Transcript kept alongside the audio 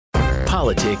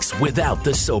politics without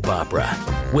the soap opera,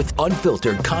 with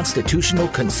unfiltered constitutional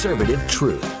conservative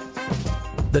truth.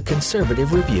 The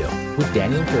Conservative Review with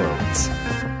Daniel Horowitz.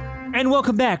 And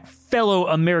welcome back, fellow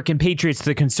American patriots, to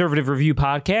the Conservative Review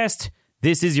podcast.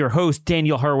 This is your host,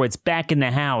 Daniel Horowitz, back in the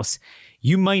house.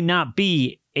 You might not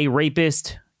be a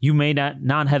rapist. You may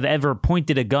not have ever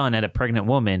pointed a gun at a pregnant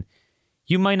woman.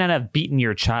 You might not have beaten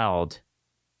your child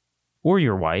or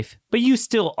your wife, but you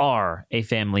still are a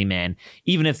family man,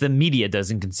 even if the media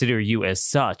doesn't consider you as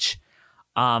such.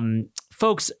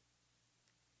 Folks,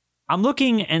 I'm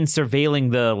looking and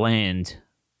surveilling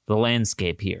the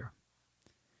landscape here,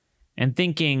 and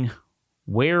thinking,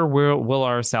 where will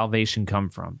our salvation come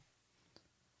from?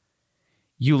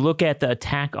 You look at the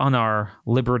attack on our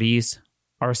liberties,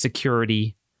 our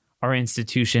security, our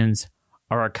institutions,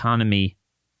 our economy,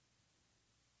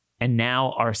 and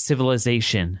now our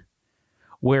civilization,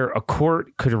 where a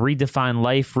court could redefine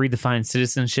life, redefine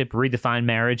citizenship, redefine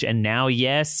marriage, and now,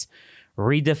 yes,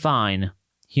 redefine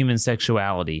human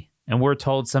sexuality. And we're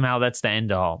told somehow that's the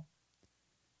end all.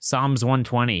 Psalms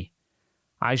 120,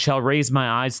 I shall raise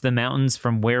my eyes to the mountains,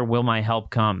 from where will my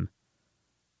help come?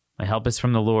 My help is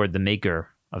from the Lord, the maker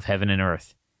of heaven and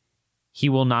earth. He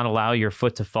will not allow your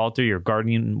foot to falter, your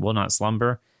guardian will not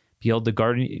slumber. Behold,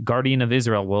 the guardian of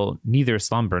Israel will neither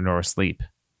slumber nor sleep.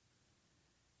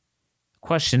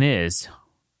 Question is,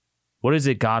 what is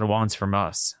it God wants from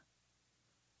us?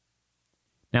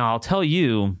 Now, I'll tell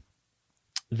you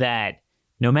that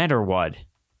no matter what,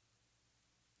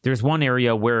 there's one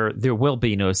area where there will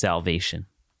be no salvation.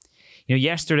 You know,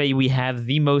 yesterday we have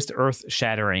the most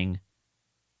earth-shattering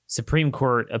Supreme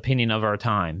Court opinion of our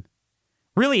time.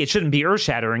 Really, it shouldn't be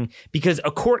earth-shattering because a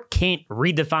court can't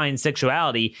redefine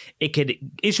sexuality. It could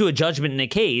issue a judgment in a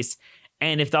case,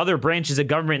 and if the other branches of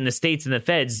government in the states and the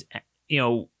feds,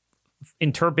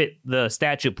 interpret the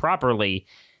statute properly,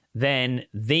 then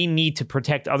they need to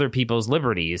protect other people's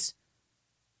liberties,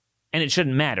 and it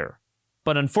shouldn't matter.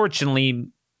 But unfortunately,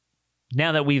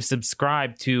 now that we've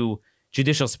subscribed to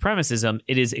judicial supremacism,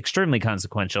 it is extremely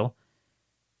consequential.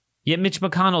 Yet Mitch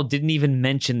McConnell didn't even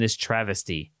mention this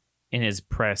travesty in his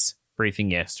press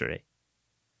briefing yesterday.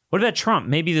 What about Trump?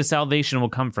 Maybe the salvation will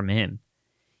come from him.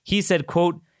 He said,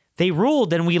 quote, they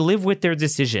ruled and we live with their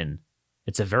decision.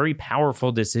 It's a very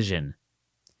powerful decision.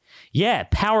 Yeah,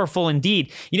 powerful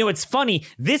indeed. You know, it's funny.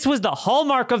 This was the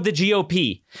hallmark of the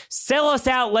GOP. Sell us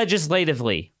out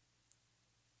legislatively.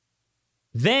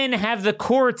 Then have the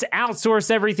courts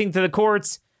outsource everything to the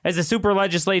courts as a super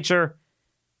legislature.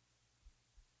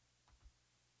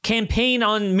 Campaign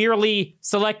on merely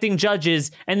selecting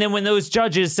judges, and then when those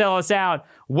judges sell us out,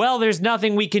 well, there's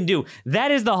nothing we can do.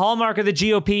 That is the hallmark of the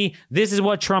GOP. This is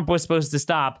what Trump was supposed to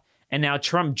stop, and now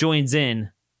Trump joins in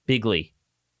bigly.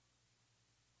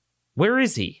 Where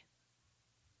is he?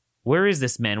 Where is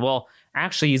this man? Well,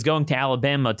 actually, he's going to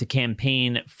Alabama to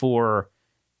campaign for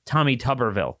Tommy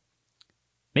Tuberville.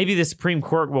 Maybe the Supreme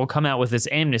Court will come out with this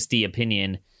amnesty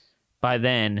opinion by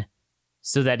then,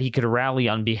 so that he could rally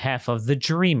on behalf of the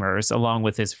Dreamers along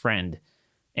with his friend,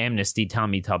 Amnesty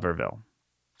Tommy Tuberville.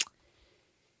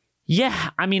 Yeah,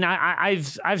 I mean,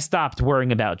 I've stopped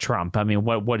worrying about Trump. I mean,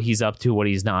 what he's up to, what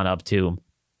he's not up to.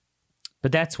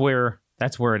 But that's where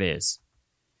it is.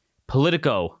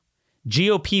 Politico.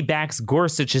 GOP backs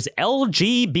Gorsuch's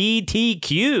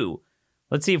LGBTQ.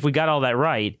 Let's see if we got all that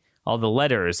right. All the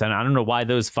letters, and I don't know why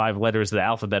those 5 letters of the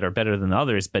alphabet are better than the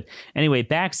others, but anyway,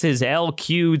 backs his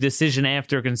LQ decision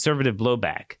after conservative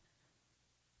blowback.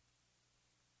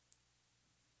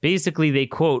 Basically, they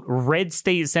quote red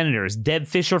state senators, Deb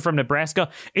Fischer from Nebraska,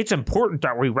 it's important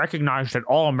that we recognize that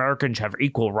all Americans have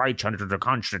equal rights under the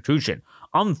Constitution.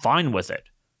 I'm fine with it.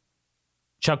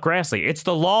 Chuck Grassley, it's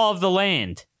the law of the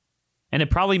land, and it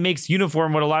probably makes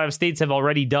uniform what a lot of states have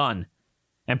already done.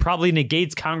 And probably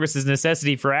negates Congress's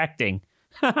necessity for acting.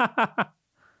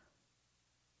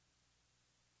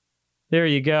 There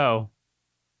you go.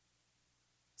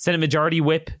 Senate Majority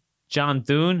Whip John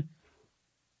Thune.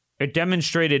 It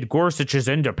demonstrated Gorsuch's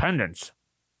independence.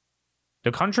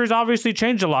 The country's obviously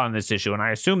changed a lot on this issue, and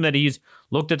I assume that he's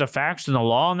looked at the facts and the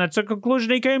law, and that's the conclusion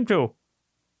he came to.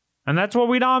 And that's what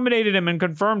we nominated him and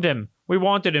confirmed him. We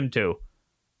wanted him to.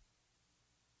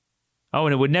 Oh,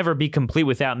 and it would never be complete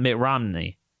without Mitt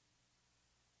Romney.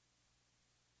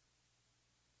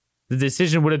 The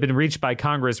decision would have been reached by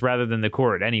Congress rather than the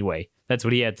court anyway. That's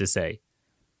what he had to say.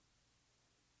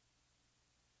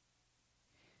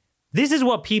 This is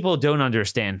what people don't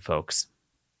understand, folks.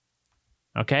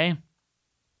 Okay?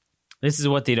 This is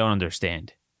what they don't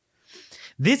understand.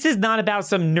 This is not about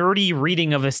some nerdy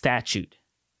reading of a statute.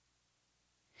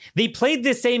 They played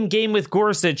the same game with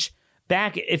Gorsuch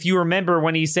back, if you remember,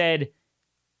 when he said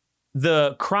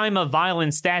the crime of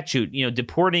violence statute,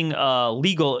 deporting a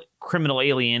legal criminal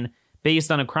alien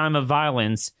based on a crime of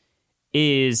violence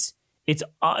it's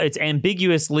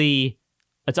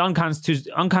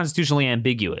unconstitutionally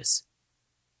ambiguous.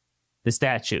 The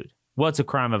statute. What's a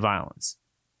crime of violence?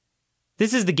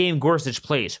 This is the game Gorsuch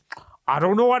plays. I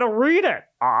don't know how to read it.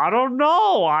 I don't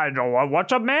know.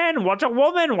 What's a man? What's a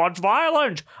woman? What's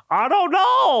violence? I don't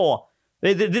know.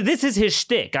 This is his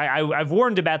shtick. I've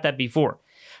warned about that before.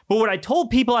 But what I told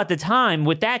people at the time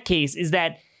with that case is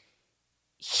that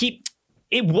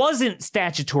it wasn't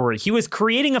statutory. He was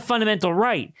creating a fundamental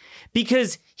right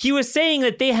because he was saying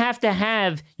that you have to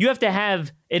have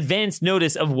advance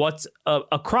notice of what's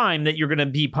a crime that you're going to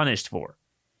be punished for.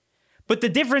 But the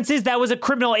difference is that was a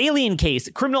criminal alien case.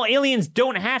 Criminal aliens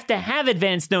don't have to have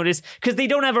advance notice because they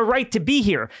don't have a right to be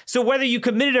here. So whether you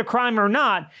committed a crime or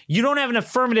not, you don't have an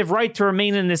affirmative right to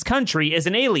remain in this country as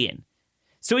an alien.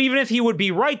 So even if he would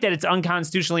be right that it's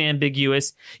unconstitutionally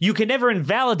ambiguous, you can never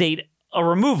invalidate a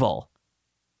removal.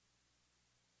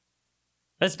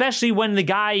 Especially when the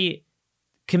guy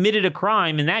committed a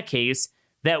crime in that case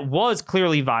that was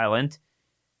clearly violent.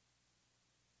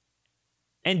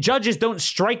 And judges don't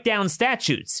strike down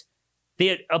statutes.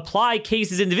 They apply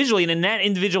cases individually. And in that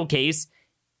individual case,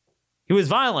 he was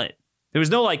violent. There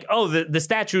was no the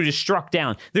statute is struck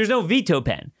down. There's no veto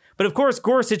pen. But of course,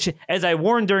 Gorsuch, as I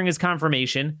warned during his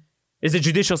confirmation, is a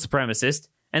judicial supremacist.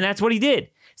 And that's what he did.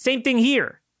 Same thing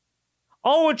here.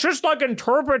 Oh, it's just like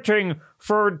interpreting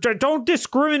don't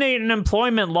discriminate in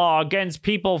employment law against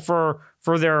people for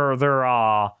their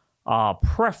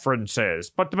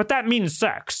preferences. But that means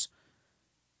sex.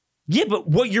 Yeah, but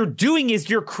what you're doing is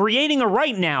you're creating a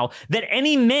right now that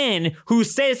any man who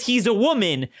says he's a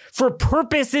woman, for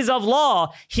purposes of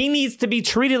law, he needs to be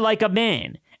treated like a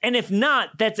man. And if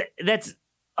not, that's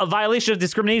a violation of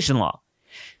discrimination law.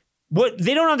 What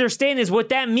they don't understand is what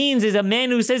that means is a man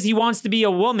who says he wants to be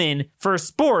a woman for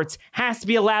sports has to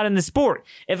be allowed in the sport.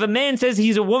 If a man says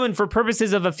he's a woman for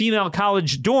purposes of a female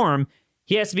college dorm,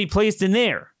 he has to be placed in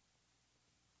there.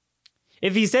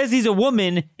 If he says he's a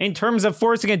woman in terms of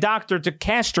forcing a doctor to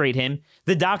castrate him,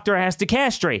 the doctor has to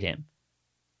castrate him.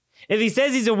 If he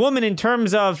says he's a woman in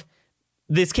terms of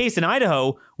this case in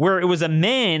Idaho, where it was a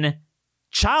man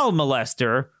child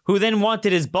molester who then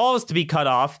wanted his balls to be cut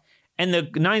off, and the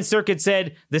Ninth Circuit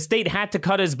said the state had to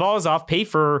cut his balls off, pay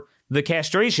for the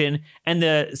castration, and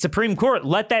the Supreme Court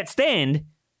let that stand,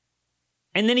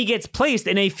 and then he gets placed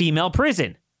in a female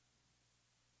prison.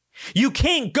 You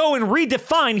can't go and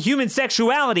redefine human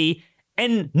sexuality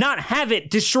and not have it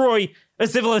destroy a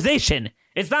civilization.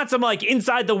 It's not some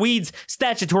inside the weeds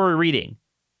statutory reading.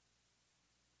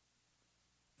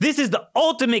 This is the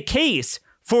ultimate case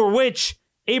for which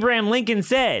Abraham Lincoln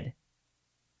said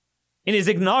in his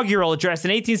inaugural address in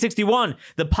 1861,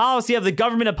 the policy of the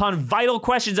government upon vital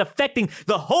questions affecting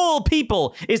the whole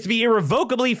people is to be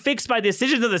irrevocably fixed by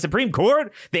decisions of the Supreme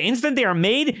Court the instant they are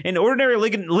made in ordinary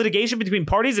litigation between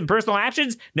parties and personal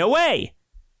actions? No way.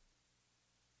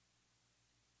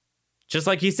 Just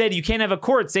like he said, you can't have a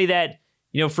court say that,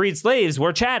 freed slaves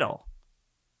were chattel.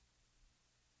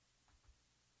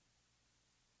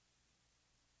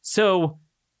 So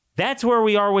that's where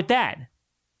we are with that.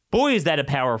 Boy, is that a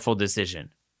powerful decision.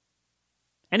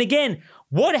 And again,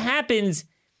 what happens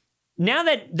now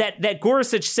that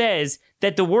Gorsuch says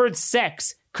that the word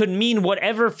sex could mean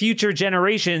whatever future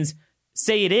generations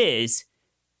say it is?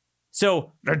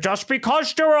 So just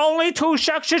because there were only two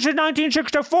sexes in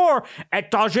 1964,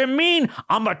 it doesn't mean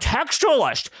I'm a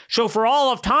textualist. So for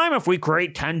all of time, if we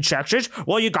create 10 sexes,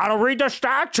 well, you got to read the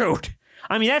statute.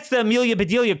 I mean, that's the Amelia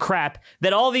Bedelia crap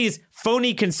that all these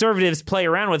phony conservatives play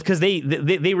around with because they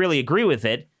really agree with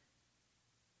it.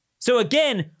 So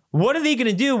again, what are they going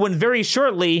to do when very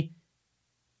shortly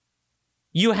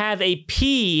you have a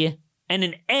P and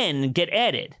an N get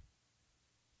added?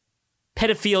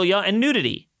 Pedophilia and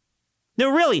nudity.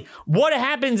 No, really, what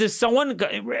happens if someone...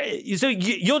 So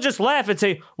you'll just laugh and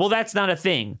say, well, that's not a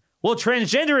thing. Well,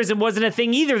 transgenderism wasn't a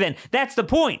thing either then. That's the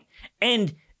point.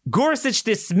 And Gorsuch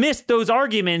dismissed those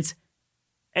arguments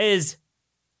as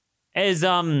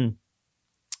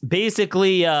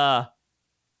basically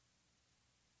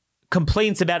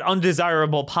complaints about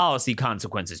undesirable policy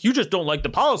consequences. You just don't like the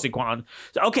policy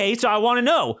Okay, so I want to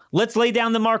know. Let's lay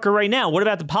down the marker right now. What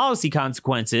about the policy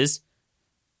consequences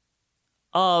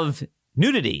of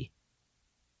nudity?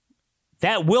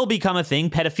 That will become a thing.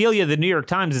 Pedophilia, the New York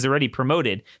Times has already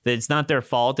promoted that it's not their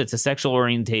fault. It's a sexual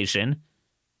orientation.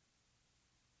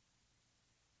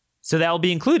 So that will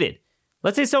be included.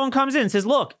 Let's say someone comes in and says,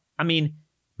 look,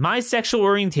 my sexual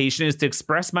orientation is to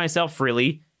express myself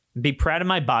freely and be proud of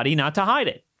my body, not to hide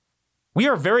it. We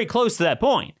are very close to that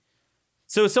point.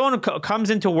 So if someone comes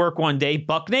into work one day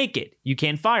buck naked, you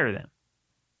can't fire them.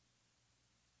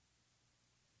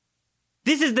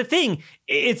 This is the thing.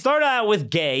 It started out with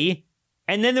gay,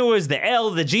 and then there was the L,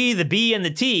 the G, the B, and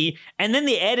the T, and then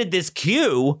they added this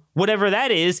Q, whatever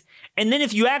that is, and then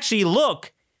if you actually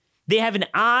look, they have an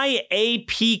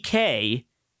IAPK,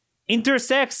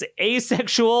 intersex,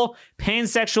 asexual,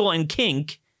 pansexual, and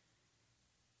kink,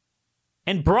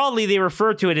 and broadly they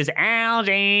refer to it as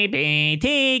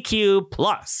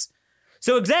LGBTQ+.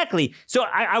 So exactly. So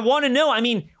I want to know,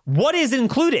 what is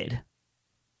included?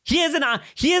 He has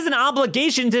an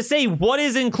obligation to say what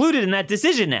is included in that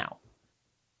decision now.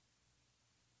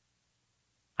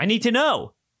 I need to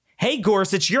know. Hey,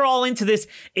 Gorsuch, you're all into this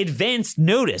advanced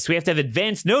notice. We have to have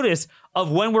advanced notice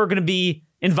of when we're going to be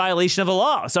in violation of a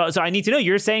law. So I need to know.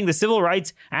 You're saying the Civil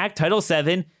Rights Act, Title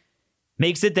VII,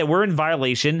 makes it that we're in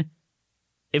violation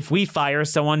if we fire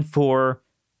someone for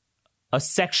a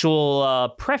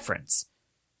sexual preference.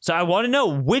 So I want to know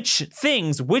which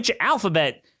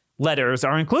alphabet letters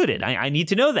are included. I need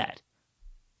to know that.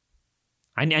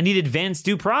 I need advanced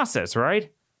due process,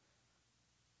 right?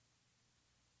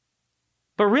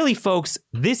 But really, folks,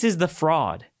 this is the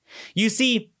fraud. You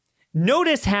see,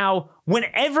 notice how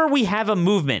whenever we have a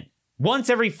movement, once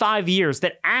every 5 years,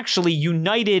 that actually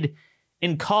united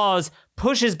in cause,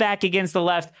 pushes back against the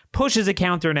left, pushes a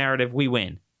counter narrative, we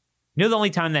win. You know the only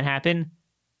time that happened?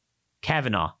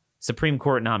 Kavanaugh, Supreme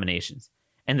Court nominations.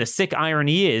 And the sick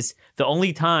irony is, the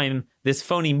only time this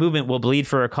phony movement will bleed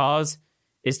for a cause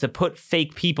is to put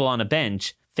fake people on a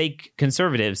bench, fake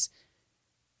conservatives,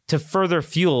 to further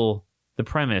fuel the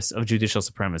premise of judicial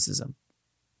supremacism.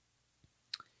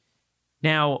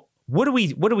 Now, what do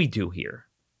we do here?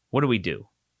 What do we do?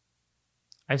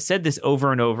 I've said this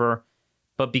over and over,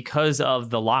 but because of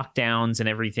the lockdowns and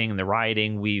everything and the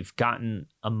rioting, we've gotten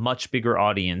a much bigger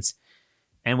audience,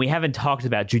 and we haven't talked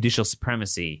about judicial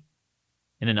supremacy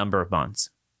in a number of months.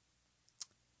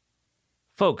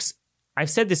 Folks, I've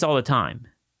said this all the time.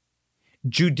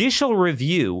 Judicial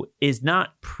review is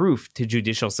not proof to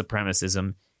judicial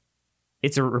supremacism.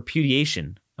 It's a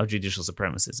repudiation of judicial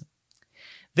supremacism.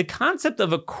 The concept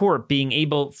of a court being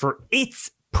able, for its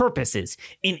purposes,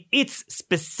 in its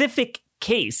specific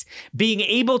case, being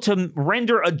able to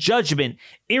render a judgment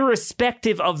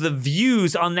irrespective of the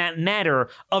views on that matter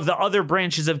of the other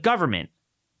branches of government,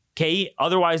 okay,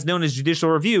 otherwise known as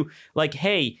judicial review, like,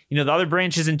 hey, the other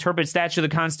branches interpret statute of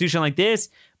the Constitution like this,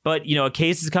 but, a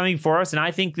case is coming for us, and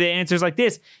I think the answer is like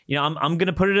this. I'm going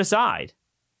to put it aside.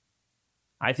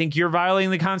 I think you're violating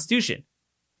the Constitution.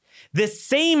 The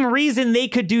same reason they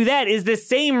could do that is the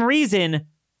same reason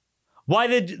why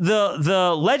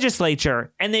the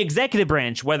legislature and the executive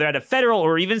branch, whether at a federal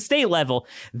or even state level,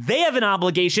 they have an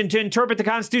obligation to interpret the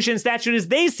Constitution and statute as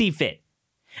they see fit.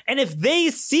 And if they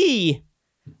see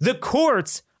the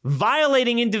courts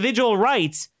violating individual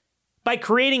rights by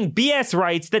creating BS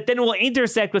rights that then will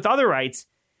intersect with other rights,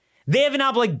 they have an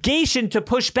obligation to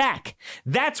push back.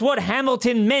 That's what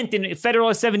Hamilton meant in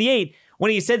Federalist 78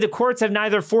 when he said the courts have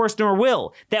neither force nor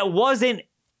will. That wasn't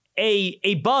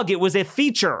a bug, it was a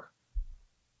feature.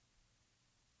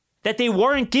 That they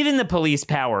weren't given the police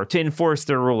power to enforce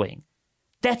their ruling.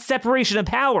 That's separation of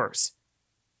powers.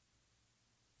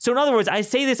 So in other words, I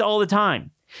say this all the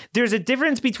time. There's a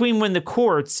difference between when the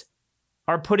courts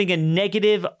are putting a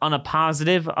negative on a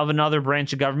positive of another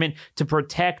branch of government to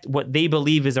protect what they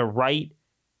believe is a right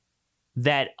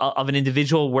that of an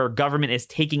individual where government is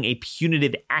taking a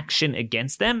punitive action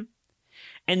against them.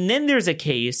 And then there's a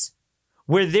case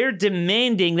where they're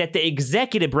demanding that the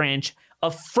executive branch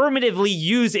affirmatively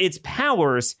use its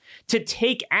powers to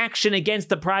take action against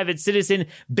the private citizen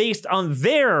based on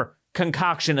their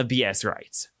concoction of BS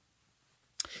rights.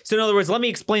 So in other words, let me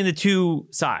explain the two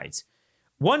sides.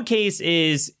 One case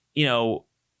is,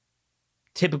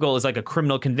 typical is like a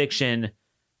criminal conviction.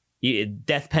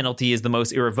 Death penalty is the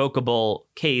most irrevocable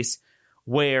case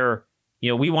where,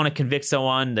 we want to convict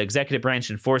someone, the executive branch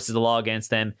enforces the law against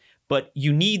them, but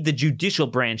you need the judicial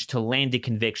branch to land a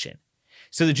conviction.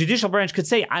 So the judicial branch could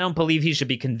say, I don't believe he should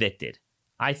be convicted.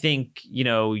 I think,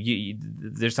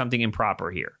 there's something improper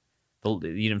here. You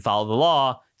didn't follow the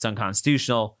law. It's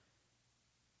unconstitutional.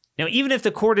 Now, even if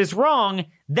the court is wrong,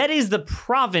 that is the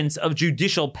province of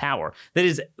judicial power. That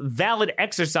is valid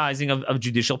exercising of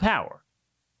judicial power.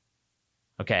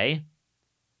 Okay?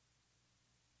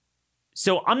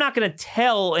 So I'm not going to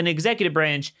tell an executive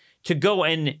branch to go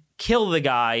and kill the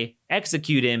guy,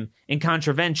 execute him in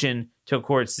contravention to a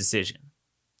court's decision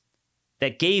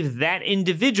that gave that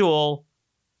individual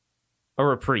a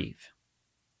reprieve.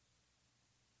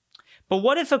 But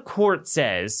what if a court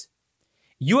says,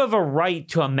 you have a right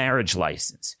to a marriage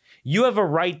license. You have a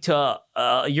right to,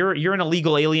 you're an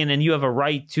illegal alien and you have a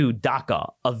right to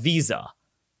DACA, a visa.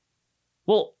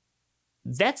 Well,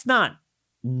 that's not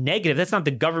negative. That's not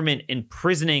the government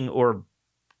imprisoning or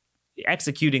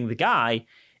executing the guy.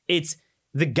 It's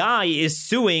the guy is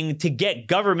suing to get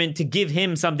government to give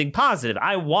him something positive.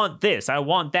 I want this. I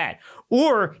want that.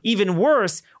 Or even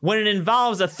worse, when it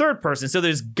involves a third person. So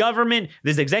there's government,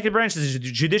 there's the executive branch, there's the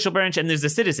judicial branch, and there's the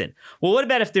citizen. Well, what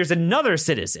about if there's another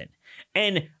citizen?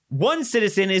 And one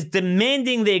citizen is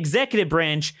demanding the executive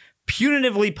branch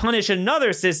punitively punish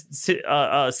another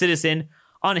citizen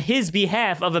on his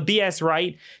behalf of a BS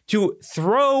right to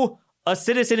throw a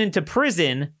citizen into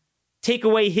prison, take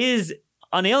away his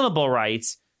unalienable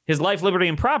rights, his life, liberty,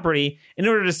 and property in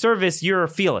order to service your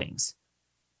feelings.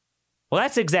 Well,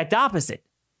 that's the exact opposite.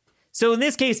 So in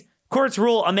this case, courts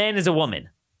rule a man is a woman.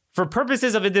 For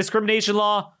purposes of a discrimination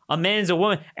law, a man is a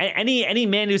woman. Any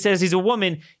man who says he's a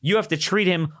woman, you have to treat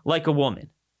him like a woman.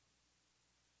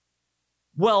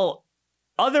 Well,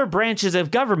 other branches of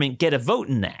government get a vote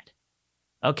in that.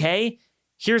 Okay?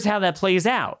 Here's how that plays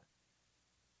out.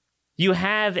 You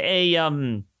have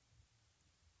a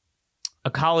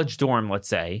college dorm, let's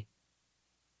say,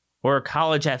 or a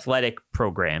college athletic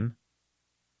program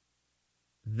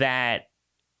that,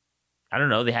 I don't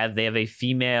know, they have a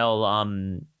female,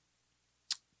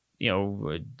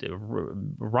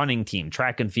 running team,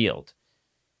 track and field.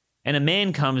 And a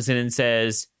man comes in and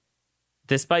says,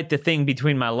 despite the thing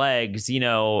between my legs,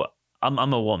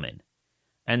 I'm a woman.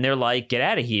 And they're like, get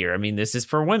out of here. I mean, this is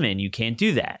for women. You can't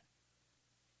do that.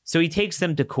 So he takes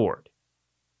them to court.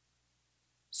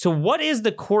 So what is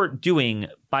the court doing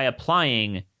by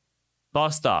applying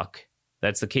Bostock?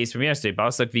 That's the case from yesterday,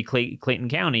 Bostock v. Clayton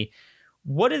County.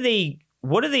 What are they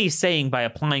saying by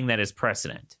applying that as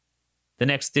precedent? The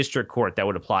next district court that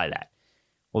would apply that.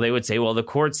 Well, they would say, well, the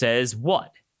court says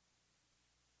what?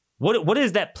 What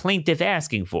is that plaintiff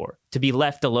asking for? To be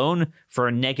left alone for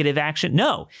a negative action?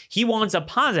 No, he wants a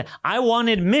positive. I want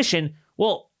admission.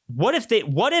 Well,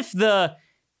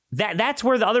 that's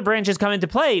where the other branches come into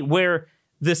play, where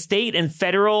the state and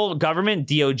federal government,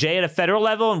 DOJ at a federal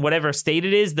level, and whatever state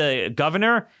it is, the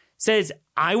governor says,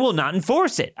 I will not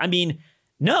enforce it. I mean,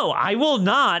 no, I will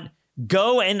not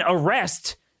go and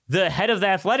arrest the head of the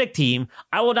athletic team.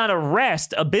 I will not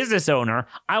arrest a business owner.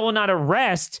 I will not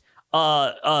arrest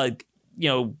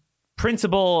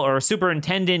principal or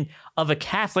superintendent of a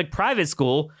Catholic private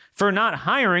school for not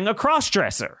hiring a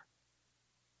cross-dresser.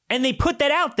 And they put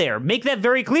that out there, make that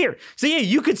very clear. So yeah,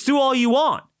 you could sue all you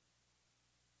want.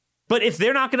 But if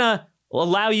they're not going to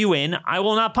allow you in, I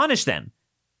will not punish them.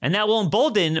 And that will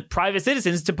embolden private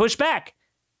citizens to push back.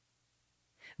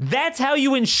 That's how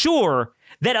you ensure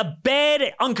that a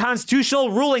bad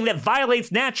unconstitutional ruling that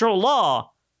violates natural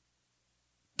law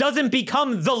doesn't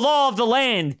become the law of the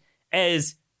land,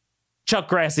 as Chuck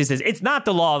Grassley says. It's not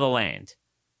the law of the land.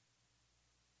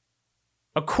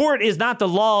 A court is not the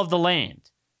law of the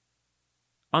land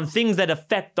on things that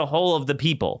affect the whole of the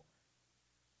people.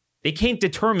 They can't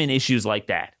determine issues like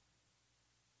that.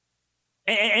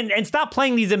 And stop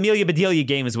playing these Amelia Bedelia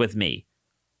games with me.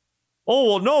 Oh,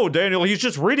 well, no, Daniel, he's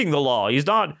just reading the law. He's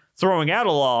not throwing out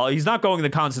a law. He's not going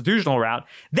the constitutional route.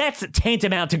 That's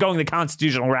tantamount to going the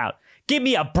constitutional route. Give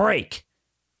me a break.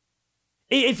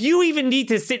 If you even need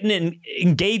to sit and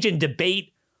engage in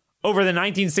debate over the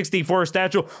 1964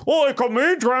 statute, well, it could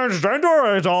mean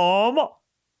transgenderism,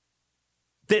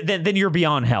 then you're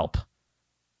beyond help.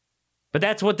 But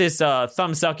that's what this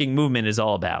thumb-sucking movement is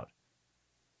all about.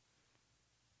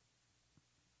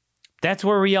 That's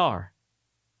where we are.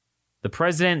 The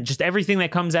president, just everything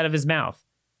that comes out of his mouth.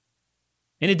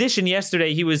 In addition,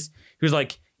 yesterday he was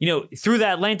like, threw the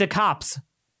Atlanta cops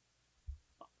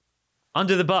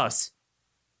under the bus.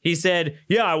 He said,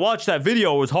 yeah, I watched that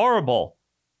video. It was horrible.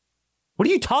 What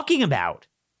are you talking about?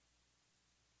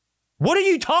 What are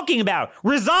you talking about?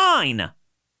 Resign.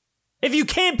 If you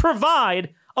can't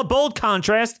provide a bold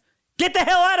contrast, get the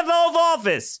hell out of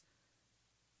office.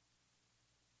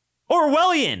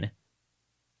 Orwellian.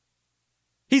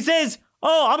 He says,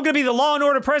 oh, I'm going to be the law and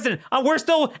order president.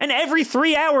 And every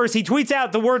 3 hours he tweets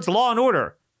out the words law and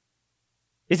order.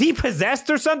 Is he possessed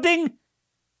or something?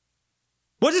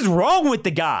 What is wrong with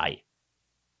the guy?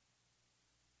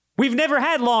 We've never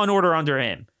had law and order under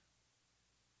him.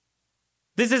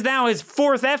 This is now his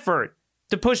fourth effort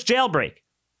to push jailbreak.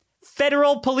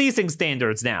 Federal policing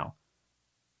standards now.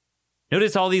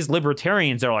 Notice all these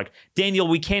libertarians are like, Daniel,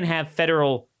 we can't have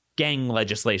federal gang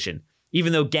legislation.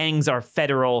 Even though gangs are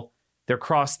federal, they're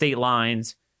cross state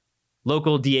lines.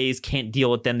 Local DAs can't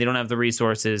deal with them. They don't have the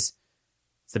resources.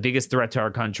 It's the biggest threat to our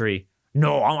country.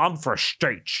 No, I'm for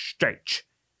state.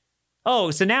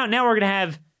 Oh, so now we're going to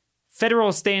have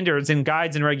federal standards and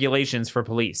guides and regulations for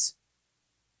police.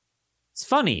 It's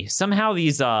funny. Somehow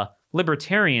these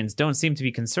libertarians don't seem to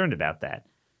be concerned about that.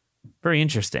 Very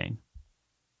interesting.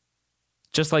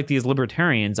 Just like these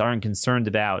libertarians aren't concerned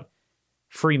about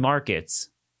free markets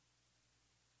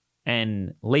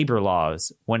and labor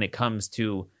laws when it comes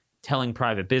to telling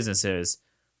private businesses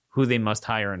who they must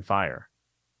hire and fire.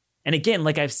 And again,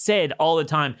 like I've said all the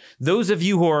time, those of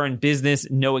you who are in business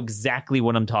know exactly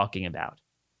what I'm talking about.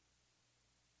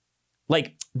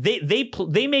 Like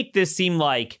they make this seem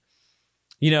like,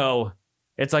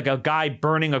 it's like a guy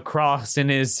burning a cross in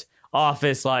his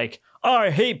office, like, oh,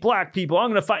 I hate black people, I'm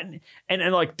gonna fight.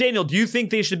 And like, Daniel, do you think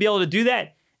they should be able to do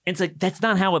that? And it's like, that's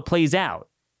not how it plays out.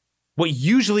 What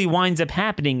usually winds up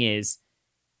happening is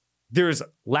there's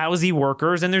lousy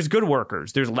workers and there's good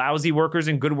workers. There's lousy workers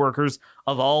and good workers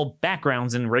of all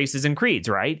backgrounds and races and creeds,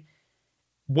 right?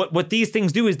 What these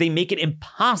things do is they make it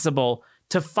impossible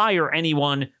to fire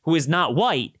anyone who is not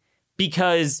white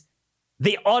because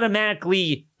they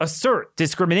automatically assert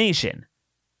discrimination.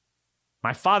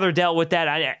 My father dealt with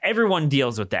that. Everyone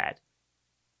deals with that.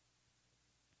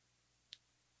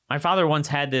 My father once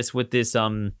had this with this,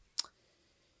 there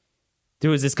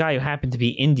was this guy who happened to be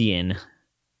Indian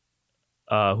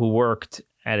who worked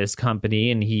at his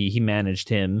company, and he managed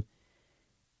him,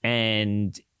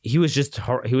 and he was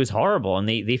horrible, and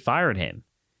they fired him.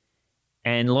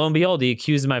 And lo and behold, he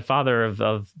accused my father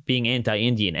of being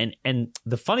anti-Indian. And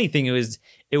the funny thing is,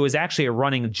 it was actually a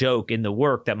running joke in the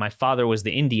work that my father was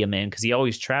the India man because he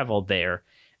always traveled there,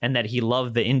 and that he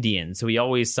loved the Indians. So he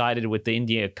always sided with the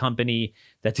India company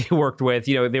that they worked with.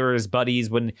 They were his buddies.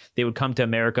 When they would come to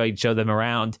America, he'd show them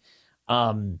around.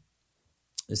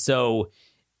 So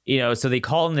they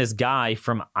call in this guy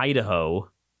from Idaho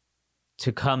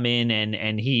to come in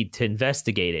and to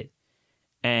investigate it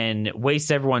and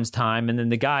waste everyone's time. And then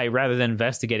the guy, rather than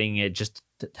investigating it, just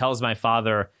tells my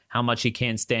father how much he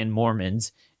can't stand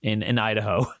Mormons in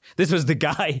Idaho. This was the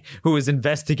guy who was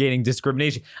investigating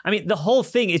discrimination. I mean, the whole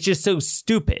thing is just so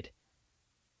stupid.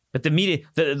 But the media,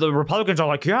 the Republicans are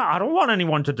like, yeah, I don't want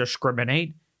anyone to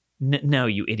discriminate. No,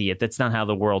 you idiot. That's not how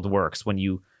the world works. When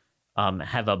you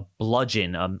have a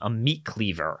bludgeon, a meat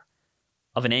cleaver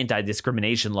of an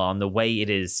anti-discrimination law, and the way it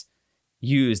is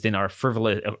used in our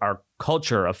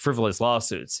culture of frivolous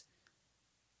lawsuits,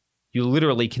 you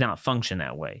literally cannot function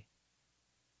that way.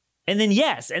 And then,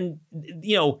 yes, and,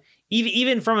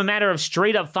 even from a matter of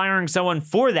straight up firing someone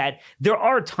for that, there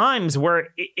are times where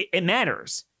it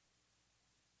matters.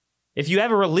 If you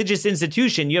have a religious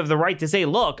institution, you have the right to say,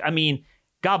 look, I mean,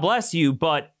 God bless you,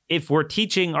 but if we're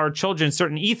teaching our children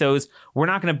certain ethos, we're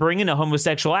not going to bring in a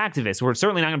homosexual activist. We're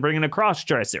certainly not going to bring in a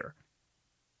cross-dresser.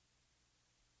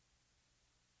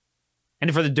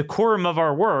 And for the decorum of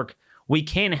our work, we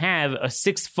can't have a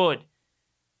 6-foot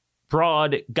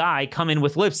broad guy come in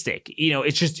with lipstick.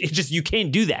 It's just you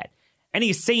can't do that.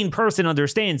 Any sane person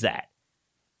understands that.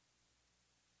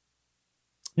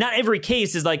 Not every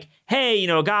case is like, hey,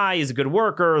 a guy is a good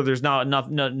worker, there's not enough,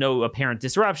 no apparent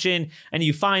disruption, and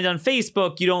you find on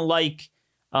Facebook you don't like,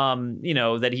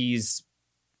 that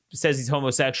says he's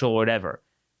homosexual or whatever.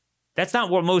 That's not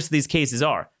what most of these cases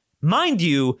are. Mind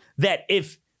you, that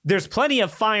if there's plenty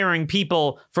of firing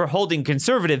people for holding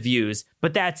conservative views,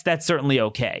 but that's certainly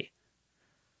okay.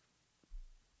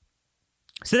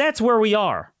 So that's where we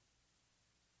are.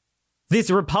 This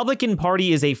Republican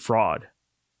Party is a fraud.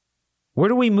 Where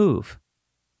do we move?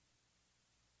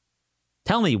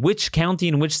 Tell me, which county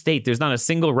in which state? There's not a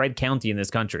single red county in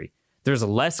this country. There's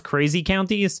less crazy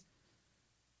counties.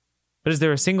 But is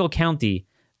there a single county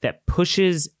that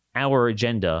pushes our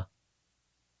agenda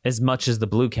as much as the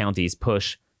blue counties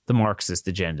push the Marxist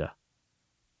agenda?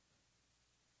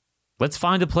 Let's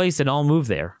find a place and all move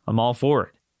there. I'm all for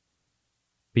it.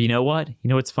 But you know what? You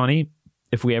know what's funny?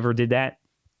 If we ever did that,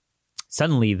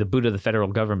 suddenly the boot of the federal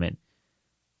government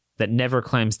that never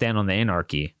clamps down on the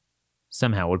anarchy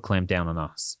somehow would clamp down on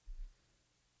us.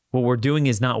 What we're doing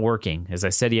is not working, as I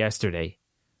said yesterday.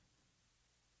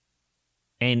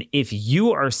 And if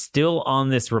you are still on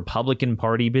this Republican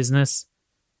Party business,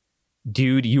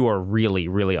 dude, you are really,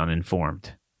 really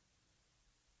uninformed.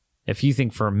 If you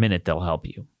think for a minute they'll help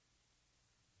you.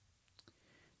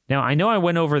 Now, I know I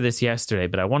went over this yesterday,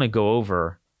 but I want to go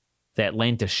over the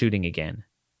Atlanta shooting again.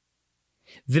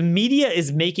 The media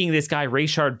is making this guy,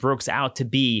 Rayshard Brooks, out to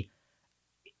be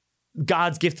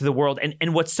God's gift to the world.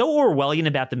 And what's so Orwellian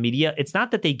about the media, it's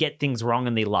not that they get things wrong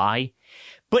and they lie,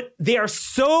 but they are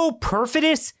so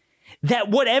perfidious that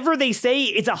whatever they say,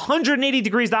 it's 180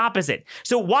 degrees the opposite.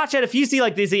 So watch out. If you see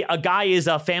like they say a guy is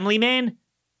a family man,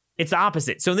 It's the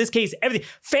opposite. So in this case, everything,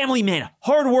 family man,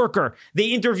 hard worker. They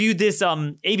interviewed this,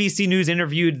 ABC News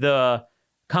interviewed the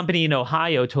company in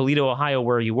Ohio, Toledo, Ohio,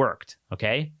 where he worked,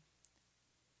 okay?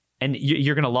 And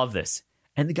you're going to love this.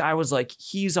 And the guy was like,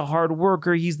 he's a hard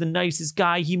worker. He's the nicest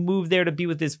guy. He moved there to be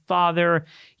with his father,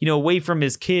 away from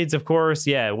his kids, of course.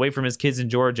 Yeah, away from his kids in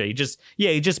Georgia. He just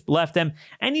left them.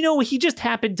 And, he just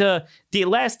happened to,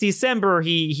 last December,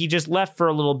 he just left for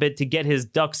a little bit to get his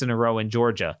ducks in a row in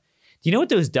Georgia. Do you know what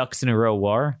those ducks in a row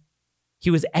were?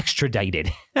 He was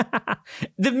extradited.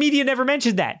 The media never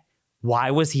mentioned that.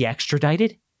 Why was he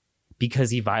extradited?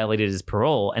 Because he violated his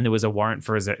parole and there was a warrant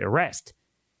for his arrest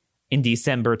in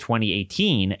December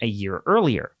 2018, a year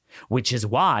earlier, which is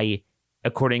why,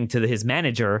 according to his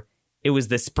manager, it was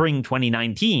the spring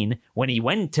 2019 when he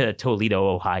went to Toledo,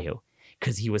 Ohio,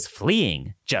 because he was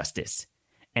fleeing justice.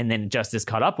 And then justice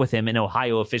caught up with him and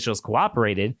Ohio officials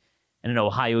cooperated and an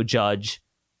Ohio judge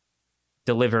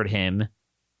delivered him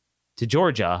to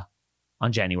Georgia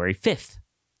on January 5th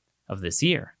of this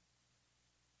year.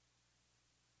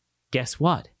 Guess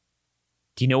what?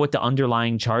 Do you know what the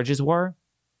underlying charges were?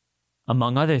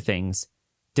 Among other things,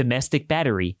 domestic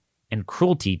battery and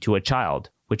cruelty to a child,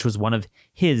 which was one of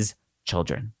his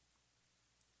children.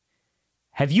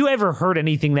 Have you ever heard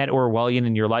anything that Orwellian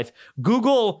in your life?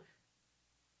 Google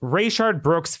Rayshard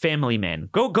Brooks Family Man.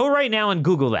 Go right now and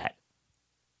Google that.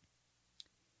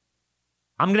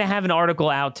 I'm going to have an article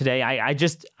out today.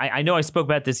 I know I spoke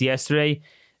about this yesterday,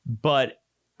 but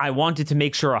I wanted to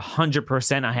make sure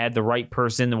 100% I had the right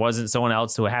person. There wasn't someone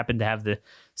else who happened to have the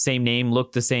same name,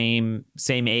 looked the same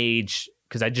age,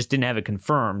 because I just didn't have it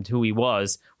confirmed who he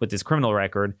was with his criminal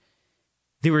record.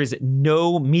 There is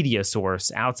no media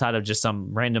source outside of just some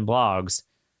random blogs.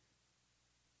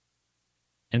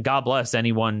 And God bless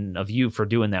any one of you for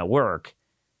doing that work.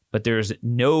 But there's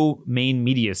no main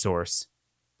media source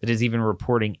that is even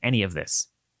reporting any of this.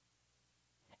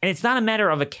 And it's not a matter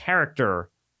of a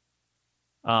character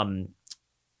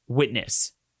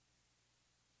witness,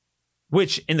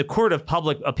 which in the court of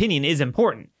public opinion is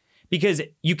important, because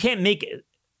you can't make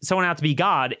someone out to be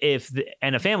God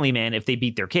and a family man if they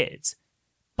beat their kids.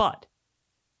 But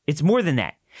it's more than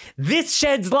that. This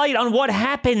sheds light on what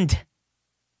happened.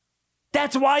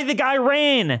 That's why the guy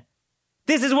ran.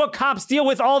 This is what cops deal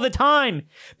with all the time,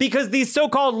 because these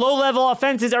so-called low-level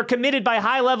offenses are committed by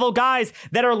high-level guys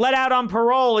that are let out on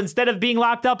parole instead of being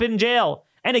locked up in jail.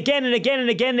 And again and again and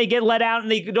again, they get let out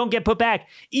and they don't get put back.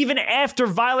 Even after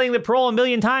violating the parole a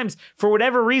million times, for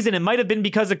whatever reason, it might have been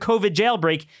because of COVID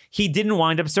jailbreak, he didn't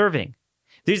wind up serving.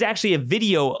 There's actually a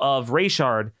video of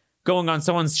Rayshard going on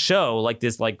someone's show, like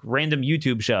this random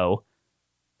YouTube show,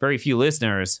 very few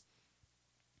listeners,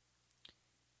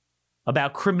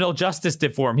 about criminal justice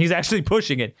reform. He's actually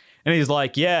pushing it. And he's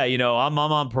like, yeah, I'm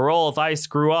on parole. If I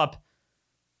screw up,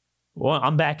 well,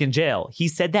 I'm back in jail. He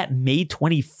said that May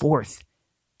 24th.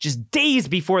 Just days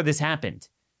before this happened.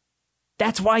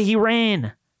 That's why he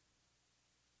ran.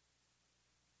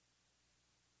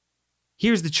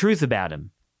 Here's the truth about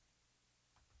him.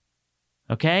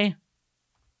 Okay?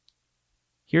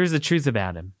 Here's the truth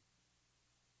about him.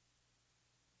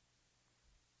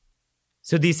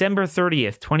 So December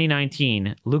 30th,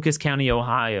 2019, Lucas County,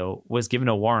 Ohio, was given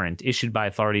a warrant issued by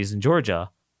authorities in Georgia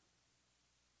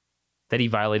that he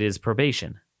violated his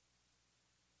probation.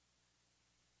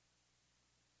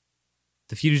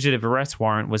 The fugitive arrest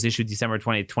warrant was issued December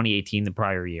 20th, 2018, the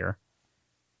prior year.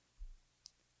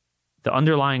 The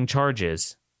underlying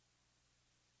charges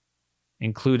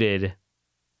included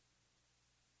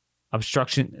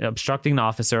obstructing an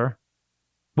officer,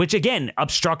 which again,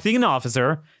 obstructing an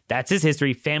officer, that's his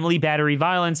history, family battery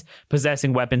violence,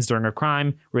 possessing weapons during a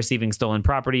crime, receiving stolen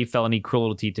property, felony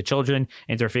cruelty to children,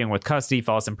 interfering with custody,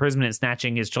 false imprisonment,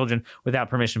 snatching his children without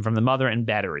permission from the mother, and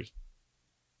battery.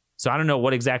 So I don't know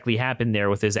what exactly happened there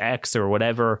with his ex or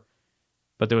whatever,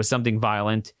 but there was something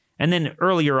violent. And then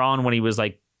earlier on when he was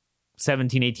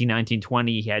 17, 18, 19,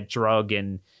 20, he had drug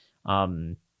and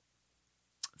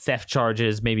theft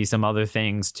charges, maybe some other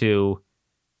things too.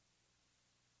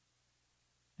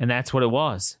 And that's what it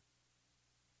was.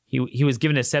 He was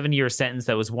given a 7-year sentence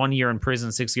that was 1 year in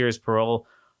prison, 6 years parole,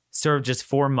 served just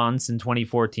 4 months in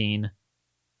 2014.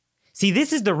 See,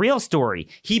 this is the real story.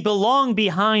 He belonged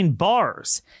behind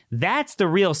bars. That's the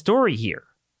real story here.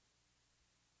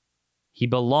 He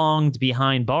belonged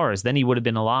behind bars. Then he would have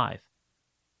been alive.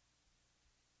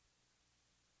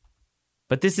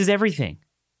 But this is everything.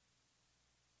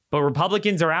 But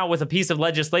Republicans are out with a piece of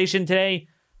legislation today.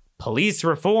 Police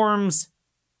reforms.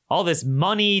 All this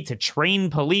money to train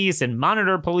police and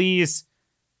monitor police.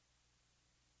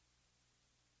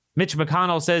 Mitch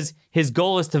McConnell says his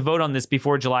goal is to vote on this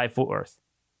before July 4th.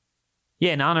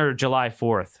 Yeah, in honor of July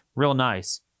 4th. Real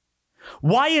nice.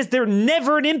 Why is there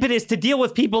never an impetus to deal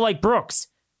with people like Brooks?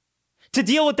 To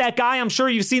deal with that guy, I'm sure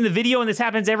you've seen the video and this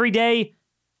happens every day.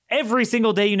 Every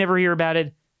single day, you never hear about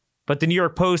it. But the New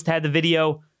York Post had the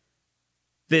video.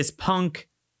 This punk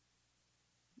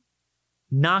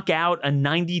knock out a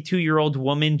 92-year-old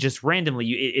woman just randomly.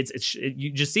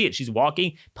 You just see it. She's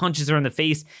walking, punches her in the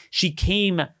face. She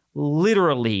came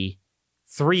literally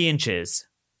 3 inches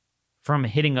from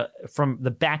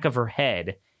the back of her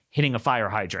head, hitting a fire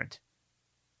hydrant.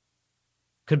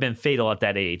 Could have been fatal at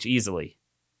that age, easily.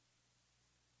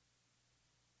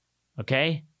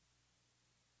 Okay?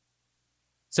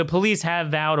 So police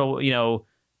have out a,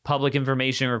 public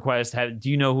information request. Do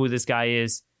you know who this guy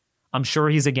is? I'm sure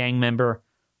he's a gang member.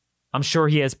 I'm sure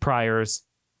he has priors.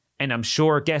 And I'm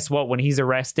sure, guess what? When he's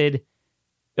arrested,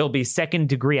 it'll be 2nd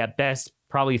degree at best,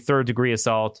 probably 3rd degree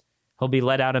assault. He'll be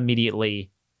let out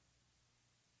immediately.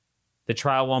 The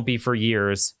trial won't be for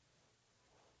years.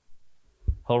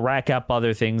 He'll rack up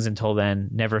other things until then,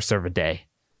 never serve a day.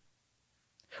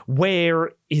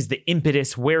 Where is the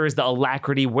impetus? Where is the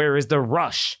alacrity? Where is the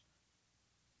rush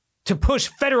to push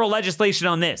federal legislation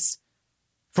on this?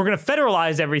 If we're going to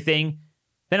federalize everything,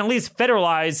 then at least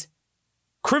federalize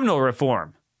criminal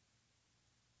reform.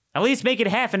 At least make it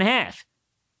half and half.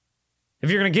 If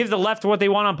you're going to give the left what they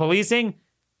want on policing,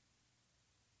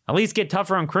 at least get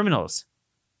tougher on criminals.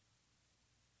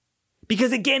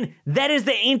 Because again, that is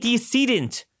the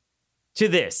antecedent to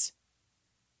this.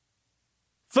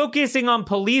 Focusing on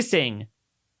policing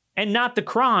and not the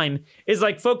crime is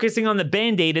like focusing on the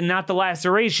Band-Aid and not the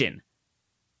laceration.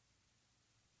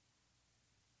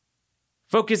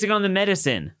 Focusing on the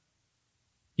medicine.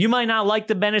 You might not like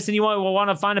the medicine, you want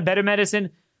to find a better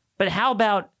medicine, but how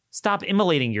about stop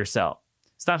immolating yourself?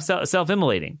 Stop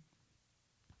self-immolating.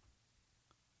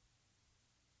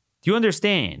 Do you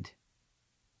understand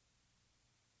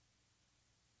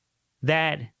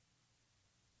that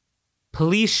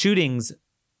police shootings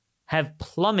have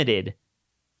plummeted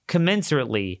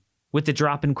commensurately with the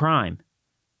drop in crime?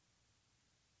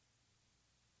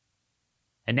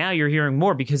 And now you're hearing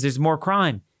more because there's more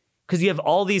crime. Because you have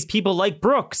all these people like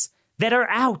Brooks that are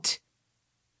out,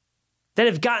 that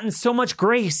have gotten so much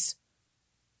grace.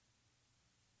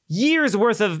 Years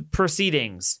worth of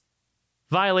proceedings,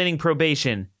 violating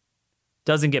probation,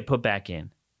 doesn't get put back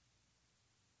in.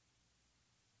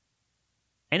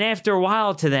 And after a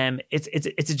while to them, it's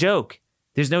a joke.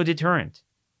 There's no deterrent.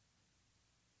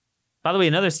 By the way,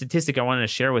 another statistic I wanted to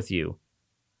share with you.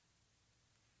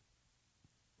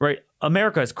 Right,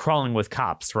 America is crawling with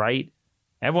cops, right?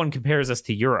 Everyone compares us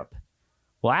to Europe.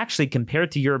 Well, actually,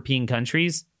 compared to European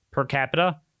countries per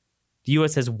capita, the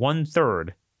U.S. has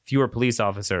 1/3 fewer police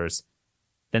officers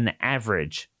than the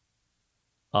average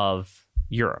of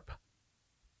Europe.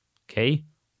 Okay?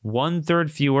 1/3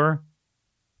 fewer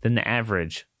than the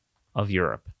average of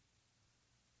Europe.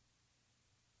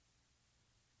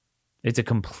 It's a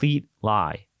complete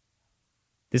lie.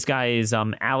 This guy is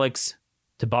Alex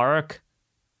Tabarrok.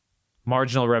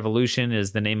 Marginal Revolution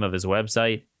is the name of his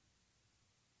website.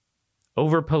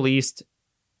 Over-policed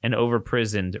and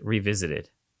over-prisoned revisited.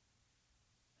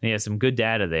 And he has some good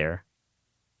data there.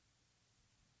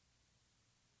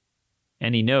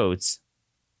 And he notes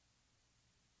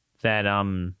that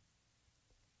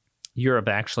Europe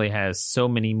actually has so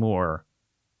many more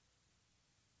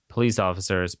police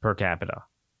officers per capita.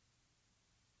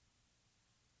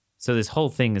 So this whole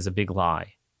thing is a big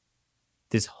lie.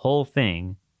 This whole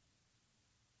thing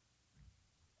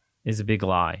is a big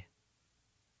lie.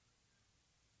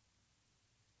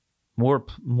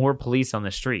 More police on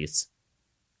the streets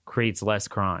creates less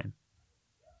crime.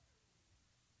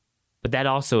 But that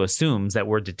also assumes that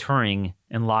we're deterring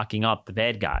and locking up the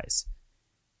bad guys.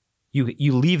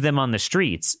 You leave them on the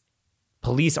streets,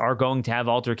 police are going to have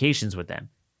altercations with them.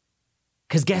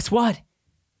 Because guess what?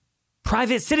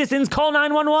 Private citizens call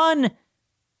 911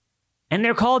 and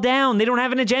they're called down. They don't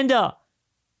have an agenda.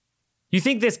 You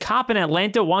think this cop in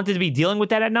Atlanta wanted to be dealing with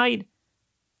that at night?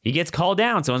 He gets called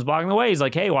down. Someone's blocking the way. He's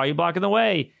like, hey, why are you blocking the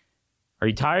way? Are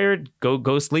you tired?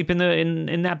 Go sleep in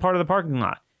that part of the parking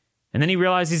lot. And then he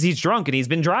realizes he's drunk and he's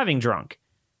been driving drunk.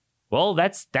 Well,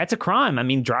 that's a crime. I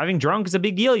mean, driving drunk is a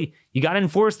big deal. You got to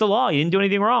enforce the law. You didn't do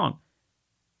anything wrong.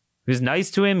 He was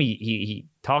nice to him. He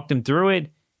talked him through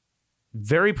it.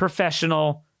 Very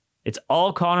professional. It's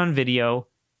all caught on video.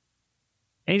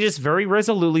 And he just very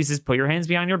resolutely says, put your hands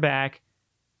behind your back.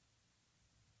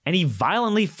 And he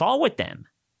violently fought with them.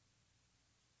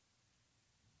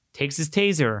 Takes his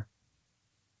taser,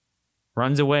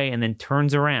 runs away, and then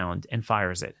turns around and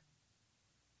fires it.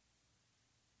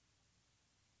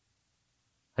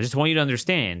 I just want you to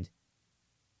understand,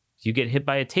 You get hit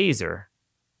by a taser.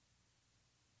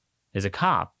 As a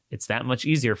cop, it's that much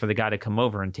easier for the guy to come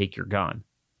over and take your gun.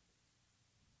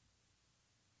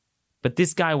 But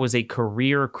this guy was a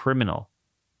career criminal.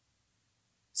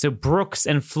 So Brooks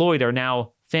and Floyd are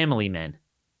now family men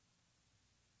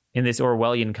in this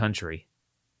Orwellian country.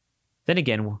 Then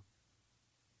again,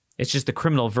 it's just the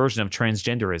criminal version of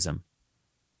transgenderism.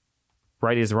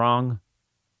 Right is wrong.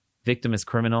 Victim is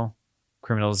criminal.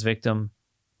 Criminal is victim.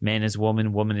 Man is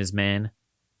woman. Woman is man.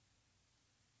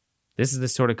 This is the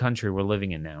sort of country we're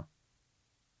living in now.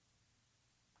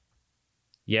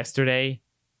 Yesterday,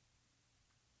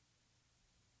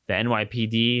 the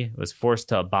NYPD was forced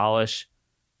to abolish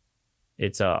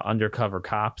its undercover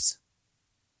cops.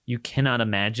 You cannot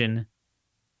imagine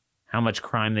how much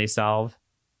crime they solve.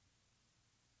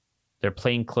 Their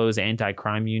plainclothes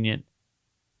anti-crime unit.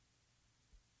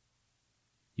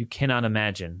 You cannot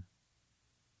imagine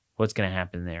what's going to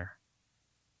happen there.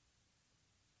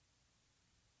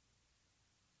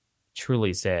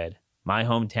 Truly sad. My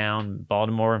hometown,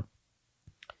 Baltimore,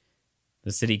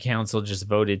 the city council just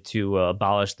voted to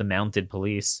abolish the mounted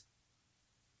police.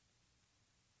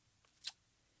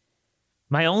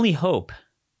 My only hope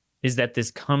is that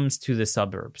this comes to the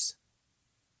suburbs.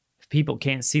 If people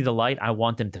can't see the light, I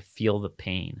want them to feel the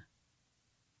pain.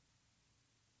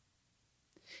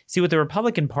 See, what the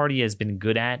Republican Party has been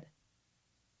good at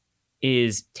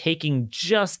is taking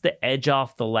just the edge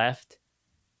off the left,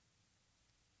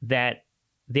 that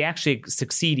they actually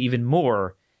succeed even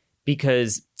more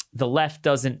because the left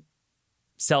doesn't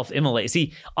self-immolate.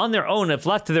 See, on their own, if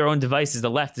left to their own devices, the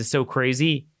left is so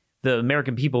crazy, the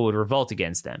American people would revolt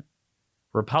against them.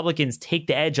 Republicans take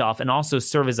the edge off and also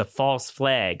serve as a false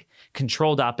flag,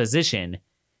 controlled opposition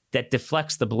that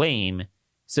deflects the blame.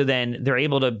 So then they're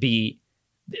able to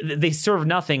they serve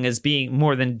nothing as being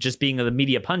more than just being the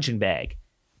media punching bag.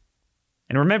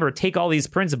 And remember, take all these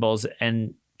principles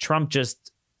and Trump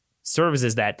just serves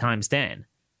as that times 10.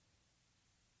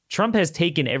 Trump has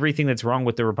taken everything that's wrong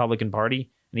with the Republican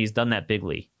Party and he's done that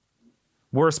bigly.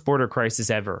 Worst border crisis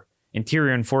ever.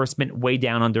 Interior enforcement way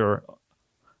down under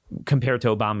compared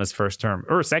to Obama's first term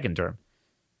or second term.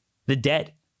 The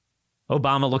debt.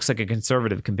 Obama looks like a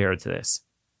conservative compared to this.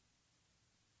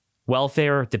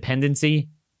 Welfare, dependency.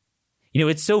 You know,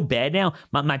 it's so bad now.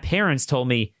 My parents told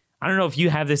me, I don't know if you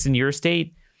have this in your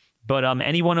state, but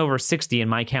anyone over 60 in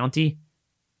my county,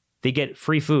 they get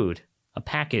free food, a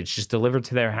package just delivered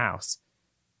to their house.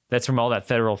 That's from all that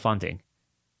federal funding.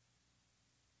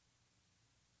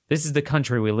 This is the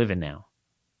country we live in now.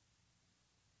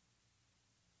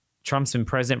 Trump's been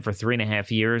president for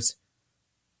 3.5 years.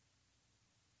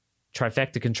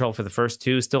 Trifecta control for the first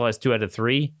 2, still has 2 out of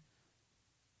 3.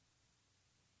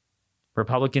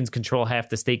 Republicans control half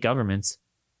the state governments.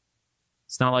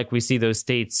 It's not like we see those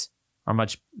states are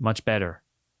much, much better.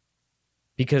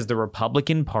 Because the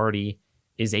Republican Party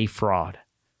is a fraud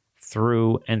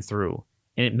through and through.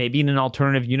 And it may be in an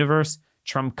alternative universe,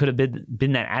 Trump could have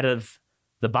been that out of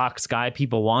the box guy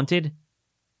people wanted.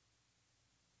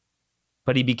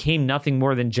 But he became nothing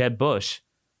more than Jeb Bush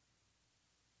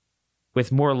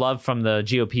with more love from the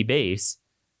GOP base.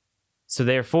 So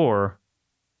therefore,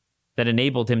 that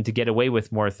enabled him to get away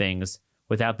with more things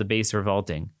without the base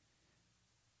revolting.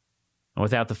 And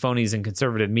without the phonies and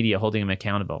conservative media holding him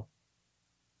accountable.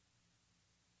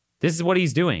 This is what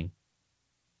he's doing.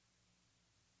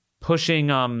 Pushing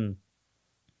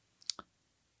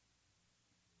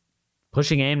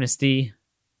amnesty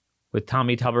with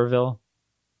Tommy Tuberville.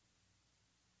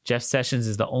 Jeff Sessions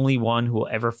is the only one who will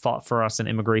ever fought for us in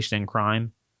immigration and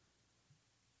crime.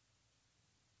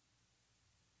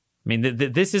 I mean,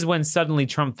 this is when suddenly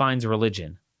Trump finds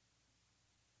religion.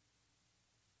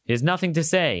 He has nothing to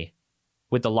say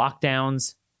with the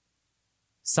lockdowns,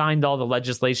 signed all the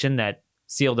legislation that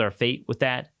sealed our fate with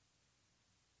that.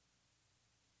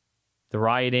 The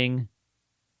rioting.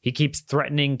 He keeps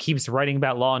threatening, keeps writing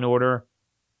about law and order,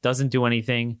 doesn't do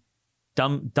anything,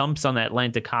 dumps on the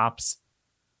Atlanta cops.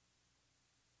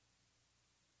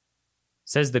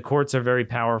 Says the courts are very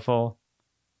powerful.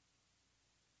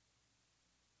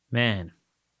 Man.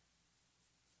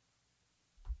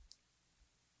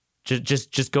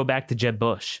 Just go back to Jeb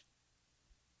Bush.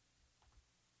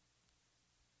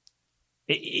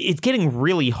 It's getting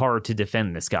really hard to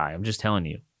defend this guy. I'm just telling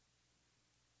you.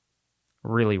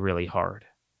 Really, really hard.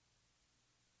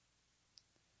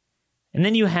 And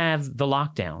then you have the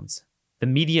lockdowns. The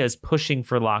media is pushing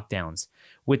for lockdowns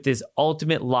with this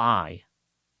ultimate lie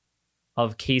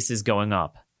of cases going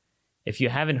up. If you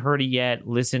haven't heard it yet,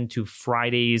 listen to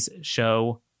Friday's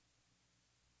show.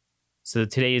 So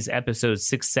today is episode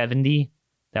 670.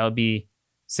 That would be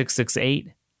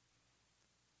 668.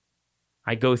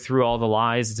 I go through all the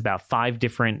lies. It's about 5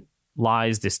 different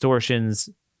lies, distortions,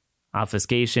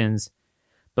 obfuscations.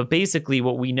 But basically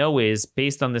what we know is,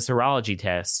 based on the serology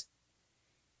tests,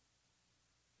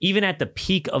 even at the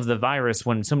peak of the virus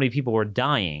when so many people were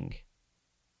dying,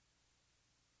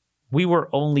 we were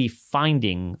only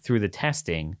finding through the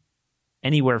testing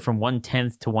anywhere from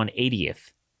 1/10 to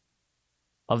 1/80th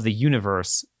of the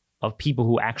universe of people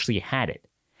who actually had it.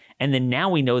 And then now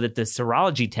we know that the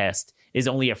serology test is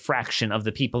only a fraction of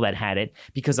the people that had it,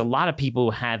 because a lot of people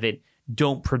who have it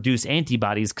don't produce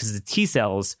antibodies because the T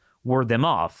cells ward them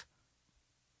off.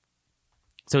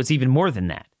 So it's even more than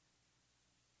that.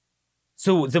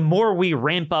 So the more we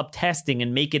ramp up testing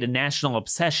and make it a national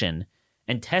obsession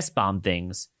and test bomb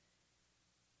things,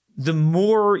 the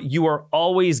more you are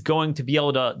always going to be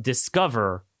able to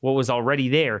discover what was already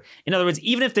there. In other words,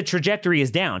 even if the trajectory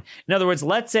is down. In other words,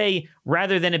 let's say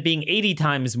rather than it being 80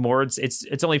 times more,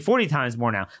 it's only 40 times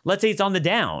more now. Let's say it's on the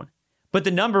down, but the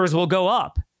numbers will go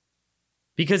up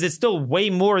because it's still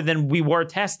way more than we were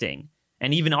testing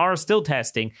and even are still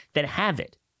testing that have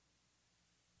it.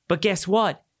 But guess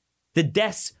what? The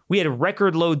deaths, we had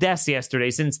record low deaths yesterday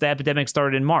since the epidemic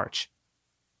started in March.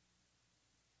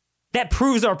 That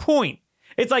proves our point.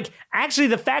 It's like, actually,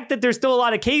 the fact that there's still a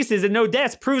lot of cases and no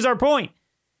deaths proves our point.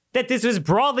 That this was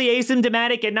broadly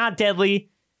asymptomatic and not deadly.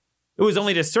 It was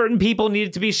only to certain people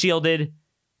needed to be shielded.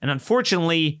 And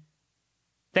unfortunately,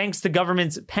 thanks to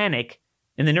government's panic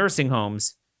in the nursing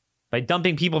homes, by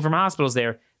dumping people from hospitals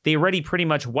there, they already pretty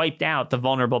much wiped out the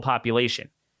vulnerable population.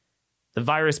 The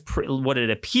virus, what it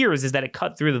appears is that it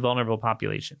cut through the vulnerable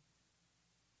population.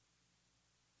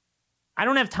 I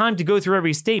don't have time to go through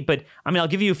every state, but I'll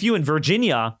give you a few. In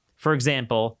Virginia, for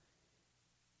example,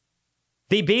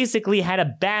 they basically had a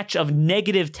batch of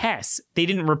negative tests they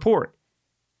didn't report.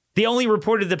 They only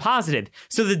reported the positive.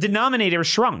 So the denominator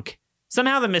shrunk.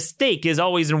 Somehow the mistake is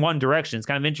always in one direction. It's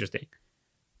kind of interesting.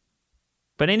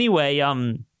 But anyway,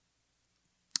 in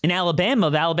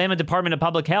Alabama, the Alabama Department of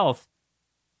Public Health,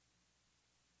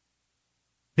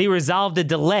 they resolved a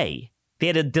delay. They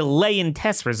had a delay in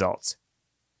test results.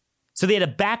 So they had a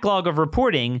backlog of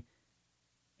reporting.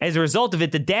 As a result of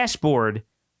it, the dashboard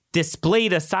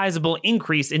displayed a sizable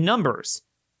increase in numbers.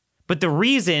 But the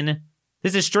reason,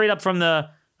 this is straight up from the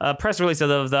press release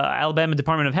of the Alabama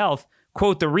Department of Health,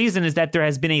 quote, the reason is that there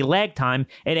has been a lag time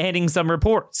in adding some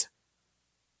reports.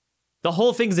 The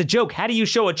whole thing's a joke. How do you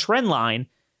show a trend line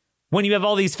when you have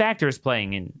all these factors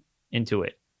playing into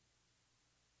it?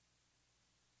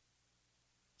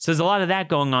 So there's a lot of that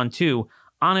going on too.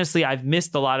 Honestly, I've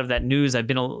missed a lot of that news. I've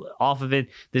been off of it.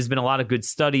 There's been a lot of good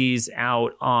studies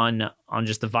out on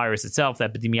just the virus itself, the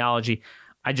epidemiology.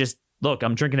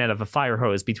 I'm drinking out of a fire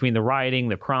hose between the rioting,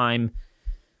 the crime,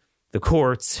 the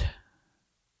courts.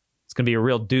 It's going to be a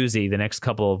real doozy the next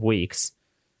couple of weeks.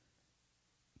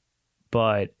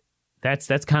 But that's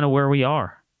kind of where we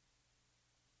are.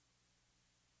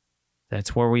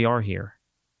 That's where we are here.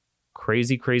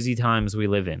 Crazy, crazy times we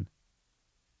live in.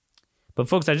 But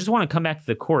folks, I just want to come back to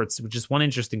the courts with just one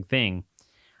interesting thing.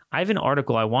 I have an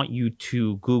article I want you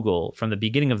to Google from the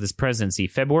beginning of this presidency,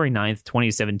 February 9th,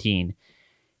 2017.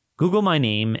 Google my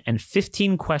name and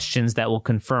 15 questions that will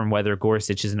confirm whether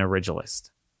Gorsuch is an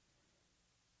originalist.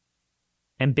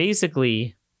 And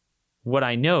basically, what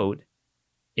I note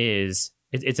is,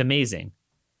 it's amazing.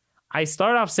 I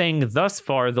start off saying, thus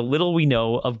far, the little we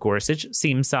know of Gorsuch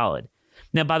seems solid.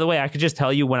 Now, by the way, I could just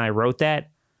tell you when I wrote that,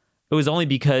 it was only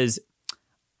because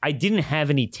I didn't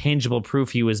have any tangible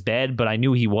proof he was bad, but I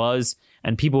knew he was,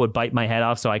 and people would bite my head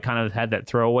off, so I kind of had that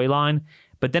throwaway line.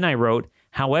 But then I wrote,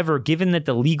 however, given that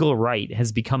the legal right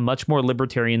has become much more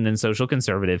libertarian than social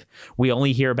conservative, we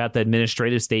only hear about the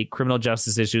administrative state, criminal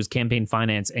justice issues, campaign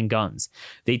finance, and guns.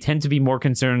 They tend to be more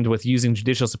concerned with using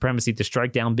judicial supremacy to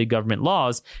strike down big government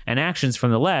laws and actions from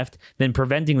the left than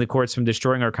preventing the courts from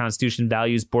destroying our Constitution,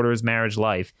 values, borders, marriage,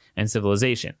 life, and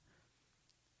civilization.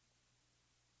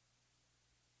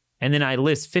 And then I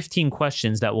list 15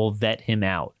 questions that will vet him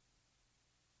out.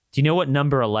 Do you know what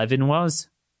number 11 was?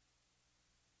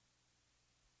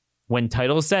 When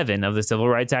Title VII of the Civil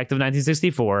Rights Act of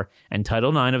 1964 and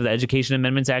Title IX of the Education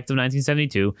Amendments Act of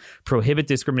 1972 prohibit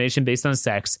discrimination based on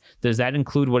sex, does that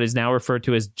include what is now referred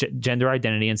to as gender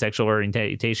identity and sexual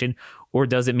orientation, or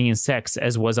does it mean sex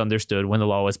as was understood when the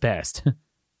law was passed?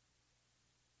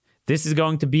 This is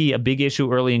going to be a big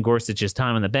issue early in Gorsuch's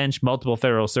time on the bench. Multiple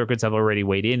federal circuits have already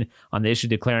weighed in on the issue,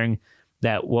 declaring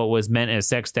that what was meant as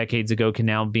sex decades ago can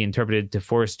now be interpreted to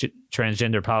force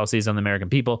transgender policies on the American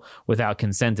people without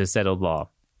consent as settled law.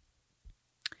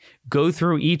 Go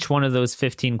through each one of those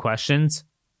 15 questions,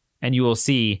 and you will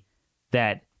see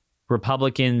that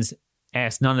Republicans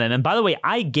asked none of them. And by the way,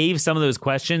 I gave some of those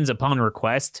questions upon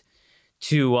request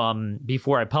to,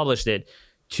 before I published it,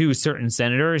 to certain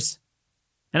senators.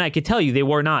 And I could tell you they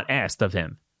were not asked of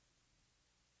him.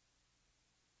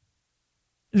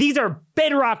 These are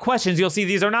bedrock questions. You'll see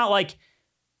these are not like,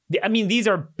 I mean, these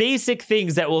are basic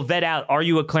things that will vet out, are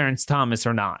you a Clarence Thomas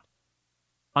or not?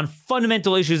 On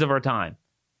fundamental issues of our time.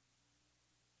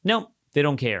 No, they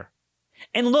don't care.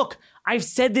 And look, I've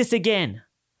said this again.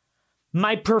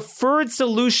 My preferred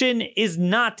solution is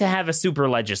not to have a super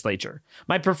legislature.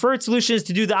 My preferred solution is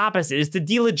to do the opposite, is to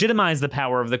delegitimize the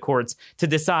power of the courts to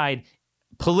decide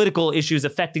political issues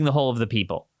affecting the whole of the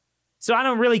people. So I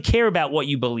don't really care about what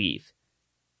you believe,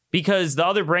 because the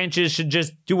other branches should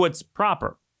just do what's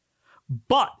proper.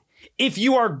 But if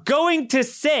you are going to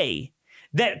say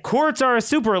that courts are a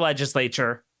super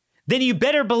legislature, then you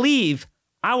better believe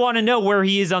I want to know where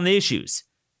he is on the issues.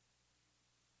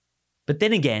 But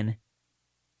then again,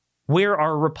 where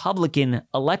are Republican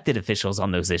elected officials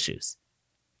on those issues?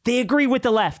 They agree with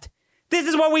the left. This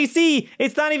is what we see.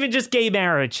 It's not even just gay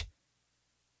marriage.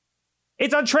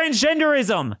 It's on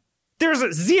transgenderism.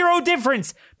 There's zero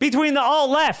difference between the all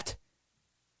left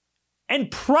and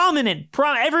prominent,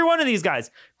 every one of these guys.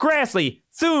 Grassley,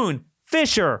 Thune,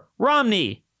 Fisher,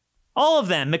 Romney, all of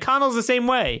them. McConnell's the same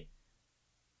way.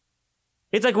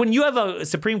 It's like when you have a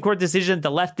Supreme Court decision that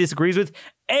the left disagrees with,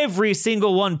 every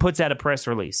single one puts out a press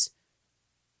release.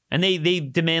 And they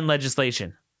demand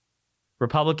legislation.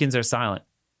 Republicans are silent.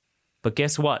 But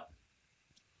guess what?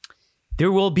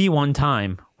 There will be one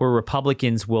time where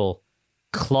Republicans will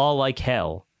claw like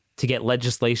hell to get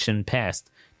legislation passed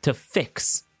to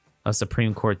fix a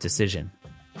Supreme Court decision.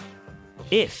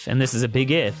 If, and this is a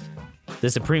big if, the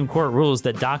Supreme Court rules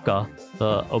that DACA,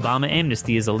 the Obama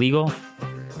amnesty, is illegal,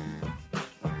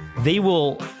 they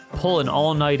will pull an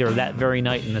all-nighter that very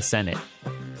night in the Senate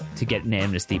to get an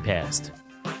amnesty passed.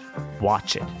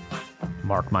 Watch it.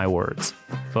 Mark my words.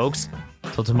 Folks,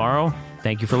 till tomorrow,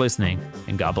 thank you for listening,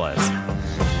 and God bless.